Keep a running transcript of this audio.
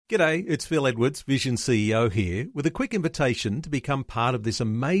G'day, it's Phil Edwards, Vision CEO here, with a quick invitation to become part of this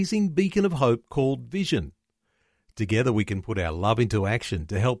amazing beacon of hope called Vision. Together we can put our love into action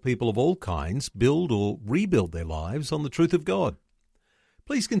to help people of all kinds build or rebuild their lives on the truth of God.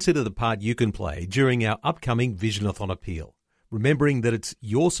 Please consider the part you can play during our upcoming Visionathon appeal, remembering that it's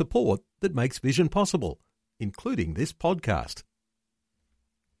your support that makes Vision possible, including this podcast.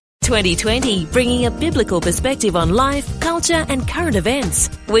 2020, bringing a biblical perspective on life, culture and current events.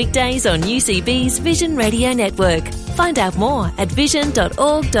 Weekdays on UCB's Vision Radio Network. Find out more at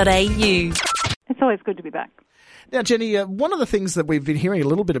vision.org.au. It's always good to be back. Now, Jenny, one of the things that we've been hearing a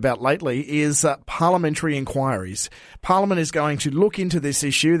little bit about lately is parliamentary inquiries. Parliament is going to look into this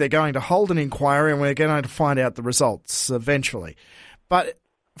issue. They're going to hold an inquiry and we're going to find out the results eventually. But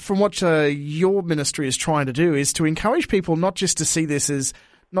from what your ministry is trying to do is to encourage people not just to see this as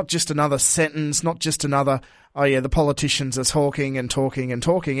not just another sentence, not just another, the politicians are talking and talking and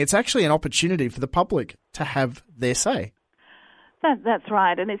talking. It's actually an opportunity for the public to have their say. That's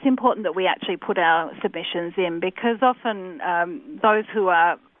right, and it's important that we actually put our submissions in because often those who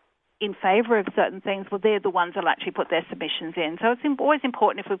are in favour of certain things, well, they're the ones that will actually put their submissions in. So it's always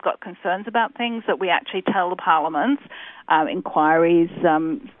important if we've got concerns about things that we actually tell the parliaments, inquiries,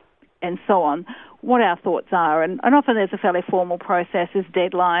 and so on, what our thoughts are. And often there's a fairly formal process, there's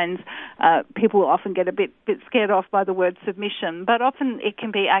deadlines. People often get a bit scared off by the word submission, but often it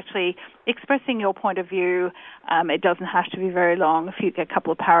can be actually expressing your point of view. It doesn't have to be very long. A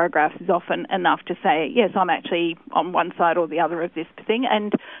couple of paragraphs is often enough to say, yes, I'm actually on one side or the other of this thing.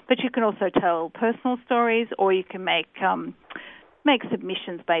 But you can also tell personal stories, or you can make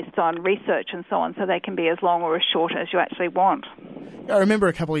submissions based on research and so on, so they can be as long or as short as you actually want. I remember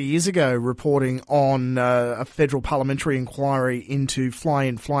a couple of years ago reporting on a federal parliamentary inquiry into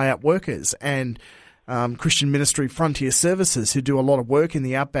fly-in, fly-out workers, and Christian Ministry Frontier Services, who do a lot of work in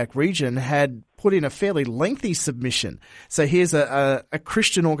the Outback region, had put in a fairly lengthy submission. So here's a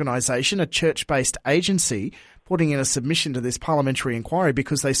Christian organisation, a church-based agency, putting in a submission to this parliamentary inquiry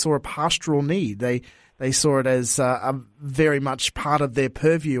because they saw a pastoral need. They saw it as a very much part of their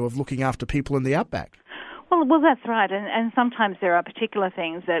purview of looking after people in the outback. Well, that's right, and sometimes there are particular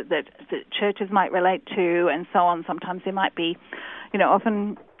things that churches might relate to, and so on. Sometimes there might be,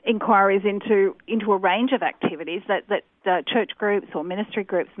 often inquiries into a range of activities that church groups or ministry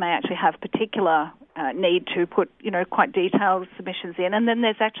groups may actually have particular need to put, quite detailed submissions in, and then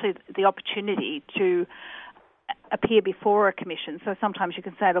there's actually the opportunity to appear before a commission. So sometimes you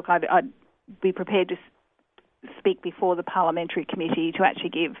can say, look, I'd be prepared to speak before the parliamentary committee to actually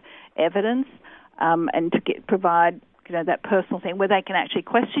give evidence and to provide that personal thing where they can actually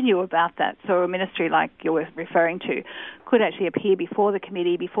question you about that. So a ministry like you're referring to could actually appear before the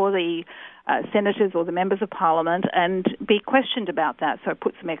committee, before the senators or the members of parliament, and be questioned about that. So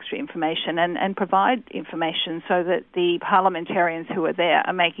put some extra information and provide information so that the parliamentarians who are there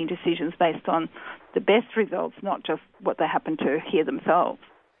are making decisions based on the best results, not just what they happen to hear themselves.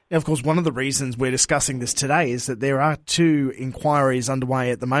 Now, of course, one of the reasons we're discussing this today is that there are two inquiries underway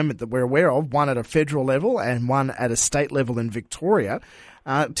at the moment that we're aware of, one at a federal level and one at a state level in Victoria.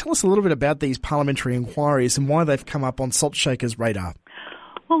 Tell us a little bit about these parliamentary inquiries and why they've come up on Salt Shaker's radar.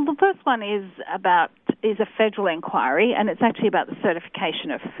 Well, the first one is a federal inquiry, and it's actually about the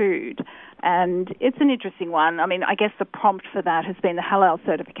certification of food. And it's an interesting one. I mean, I guess the prompt for that has been the halal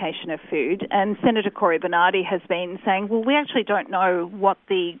certification of food. And Senator Cory Bernardi has been saying, well, we actually don't know what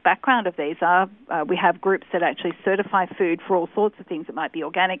the background of these are. We have groups that actually certify food for all sorts of things. It might be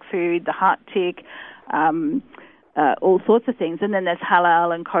organic food, the heart tick, all sorts of things. And then there's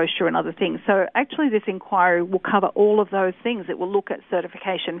halal and kosher and other things. So actually this inquiry will cover all of those things. It will look at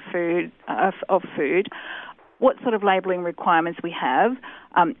certification of food, what sort of labelling requirements we have.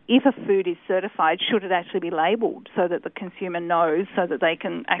 If a food is certified, should it actually be labelled so that the consumer knows, so that they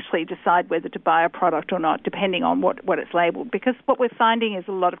can actually decide whether to buy a product or not, depending on what it's labelled? Because what we're finding is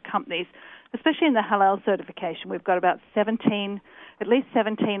a lot of companies, especially in the halal certification, we've got about at least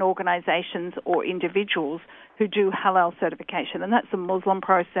 17 organisations or individuals who do halal certification, and that's a Muslim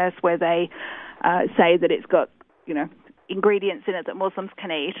process where they say that it's got, ingredients in it that Muslims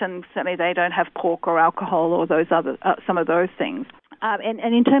can eat, and certainly they don't have pork or alcohol or those other some of those things. And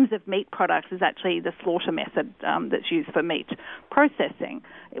in terms of meat products, is actually the slaughter method that's used for meat processing,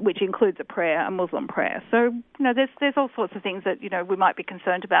 which includes a Muslim prayer. So, there's all sorts of things that, we might be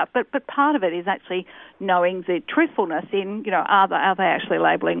concerned about. But part of it is actually knowing the truthfulness in, are they actually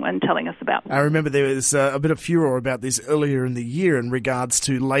labelling and telling us about them? I remember there was a bit of furore about this earlier in the year in regards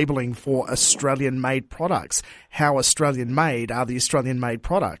to labelling for Australian-made products. how Australian-made are the Australian-made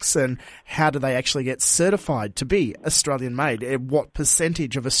products, and how do they actually get certified to be Australian-made? What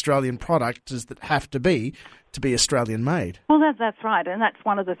percentage of Australian product does that have to be Australian-made? Well, that's right, and that's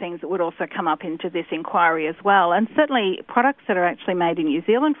one of the things that would also come up into this inquiry as well. And certainly products that are actually made in New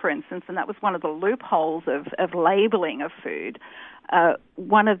Zealand, for instance, and that was one of the loopholes of labelling of food.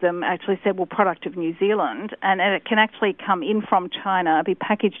 One of them actually said, well, product of New Zealand, and it can actually come in from China, be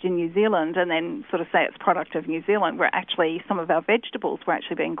packaged in New Zealand, and then sort of say it's product of New Zealand, where actually some of our vegetables were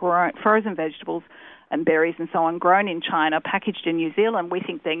actually being grown, frozen vegetables and berries and so on, grown in China, packaged in New Zealand. We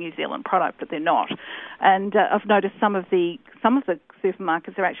think they're New Zealand product, but they're not. And I've noticed some of the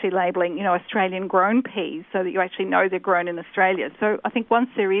supermarkets are actually labelling, Australian grown peas, so that you actually know they're grown in Australia. So I think once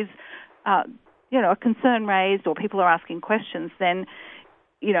there is a concern raised or people are asking questions, then,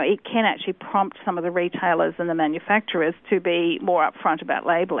 it can actually prompt some of the retailers and the manufacturers to be more upfront about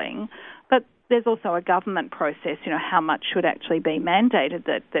labelling. But there's also a government process, how much should actually be mandated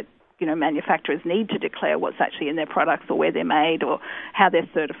that manufacturers need to declare what's actually in their products or where they're made or how they're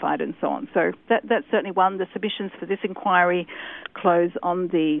certified and so on. So that's certainly one. The submissions for this inquiry close on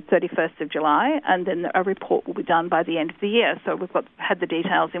the 31st of July, and then a report will be done by the end of the year. So we've had the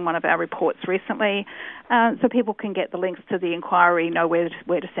details in one of our reports recently, so people can get the links to the inquiry, know where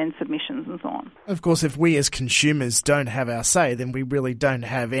to send submissions and so on. Of course, if we as consumers don't have our say, then we really don't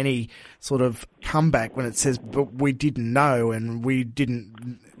have any sort of comeback when it says, but we didn't know and we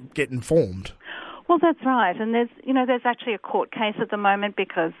didn't get informed. Well, that's right, and there's actually a court case at the moment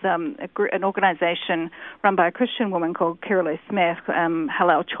because an organisation run by a Christian woman called Kira Smith,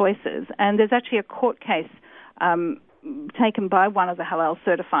 Halal Choices, and there's actually a court case taken by one of the halal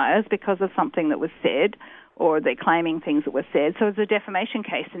certifiers because of something that was said, or they're claiming things that were said. So it's a defamation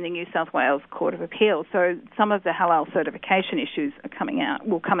case in the New South Wales Court of Appeal. So some of the halal certification issues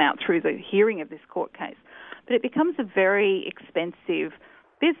will come out through the hearing of this court case. But it becomes a very expensive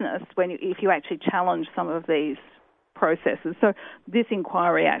business if you actually challenge some of these processes. So this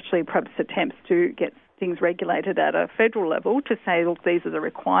inquiry actually perhaps attempts to get things regulated at a federal level to say, look, these are the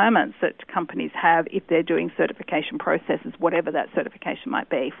requirements that companies have if they're doing certification processes, whatever that certification might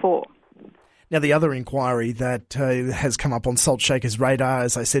be for. Now, the other inquiry that has come up on Salt Shaker's radar,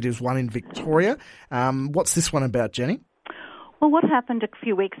 as I said, is one in Victoria. What's this one about, Jenny? Well, what happened a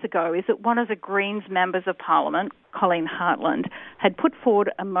few weeks ago is that one of the Greens members of Parliament, Colleen Hartland, had put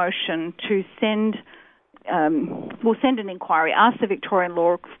forward a motion to send an inquiry, ask the Victorian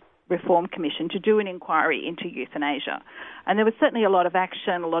Law Reform Commission to do an inquiry into euthanasia. And there was certainly a lot of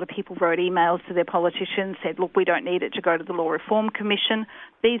action. A lot of people wrote emails to their politicians, said, look, we don't need it to go to the Law Reform Commission.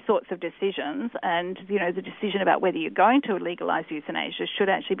 These sorts of decisions and, the decision about whether you're going to legalise euthanasia should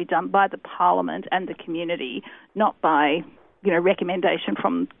actually be done by the Parliament and the community, not by recommendation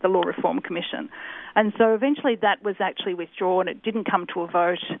from the Law Reform Commission. And so eventually that was actually withdrawn. It didn't come to a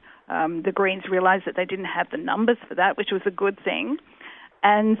vote. The Greens realised that they didn't have the numbers for that, which was a good thing.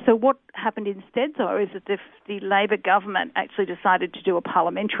 And so what happened instead, though, is that the Labor government actually decided to do a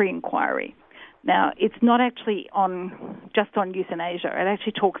parliamentary inquiry. Now, it's not actually just on euthanasia. It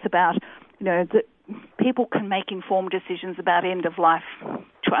actually talks about, that people can make informed decisions about end-of-life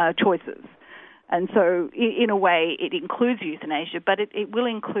choices. And so, in a way, it includes euthanasia, but it will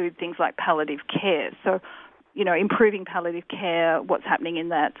include things like palliative care. So, improving palliative care, what's happening in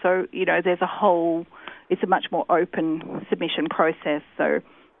that. So, it's a much more open submission process. So,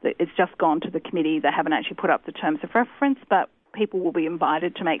 it's just gone to the committee. They haven't actually put up the terms of reference, but people will be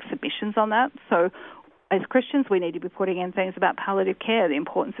invited to make submissions on that. So, as Christians, we need to be putting in things about palliative care, the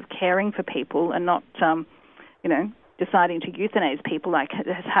importance of caring for people and not, deciding to euthanize people like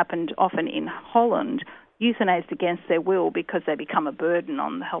has happened often in Holland, euthanized against their will because they become a burden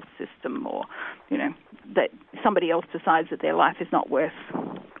on the health system or, that somebody else decides that their life is not worth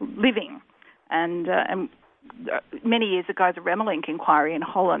living. And many years ago, the Remelink inquiry in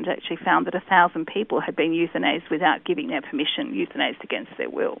Holland actually found that 1,000 people had been euthanized without giving their permission, euthanized against their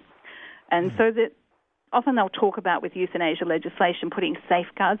will. And so that often they'll talk about with euthanasia legislation putting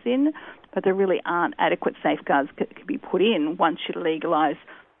safeguards in, but there really aren't adequate safeguards that could be put in once you legalise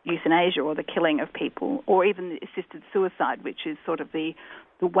euthanasia or the killing of people, or even assisted suicide, which is sort of the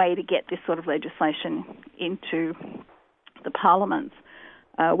way to get this sort of legislation into the parliaments.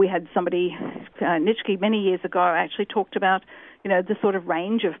 We had somebody, Nitschke, many years ago actually talked about, the sort of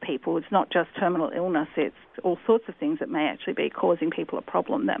range of people. It's not just terminal illness, it's all sorts of things that may actually be causing people a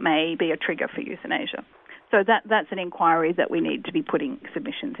problem that may be a trigger for euthanasia. So that's an inquiry that we need to be putting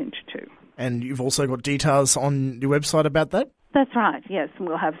submissions into too. And you've also got details on your website about that? That's right, yes. And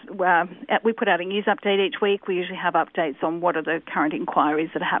we'll have, we put out a news update each week. We usually have updates on what are the current inquiries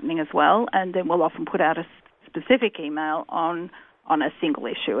that are happening as well. And then we'll often put out a specific email on a single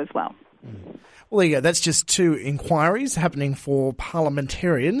issue as well. Well, there you go. That's just 2 inquiries happening for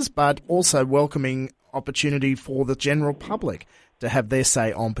parliamentarians, but also welcoming opportunity for the general public to have their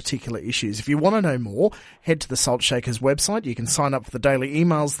say on particular issues. If you want to know more, head to the Salt Shakers website. You can sign up for the daily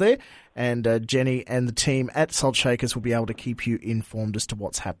emails there, and Jenny and the team at Salt Shakers will be able to keep you informed as to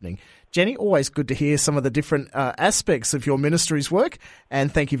what's happening. Jenny, always good to hear some of the different aspects of your ministry's work,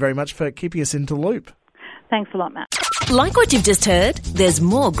 and thank you very much for keeping us into the loop. Thanks a lot, Matt. Like what you've just heard? There's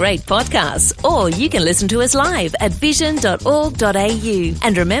more great podcasts, or you can listen to us live at vision.org.au.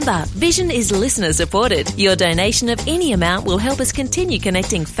 And remember, Vision is listener supported. Your donation of any amount will help us continue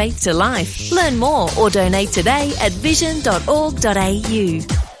connecting faith to life. Learn more or donate today at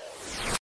vision.org.au.